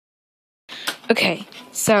Okay,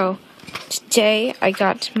 so today I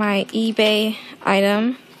got my eBay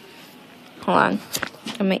item. Hold on.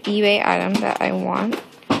 Got my eBay item that I wanted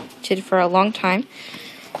for a long time.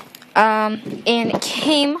 And it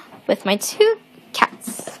came with my two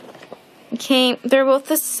cats. They're both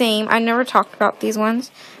the same. I never talked about these ones,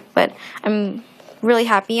 but I'm really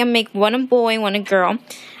happy. I'm make one a boy, one a girl.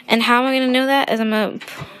 And how am I gonna know that? Is I'm gonna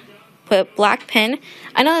put a black pen.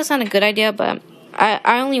 I know that's not a good idea, but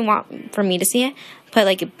I only want for me to see it. Put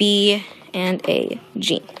like a B and a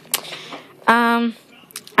G.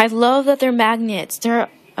 I love that they're magnets.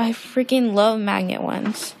 I freaking love magnet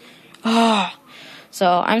ones. Oh,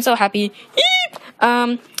 so I'm so happy.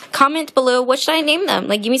 Comment below what should I name them.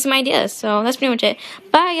 Like, give me some ideas. So that's pretty much it.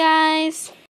 Bye, guys.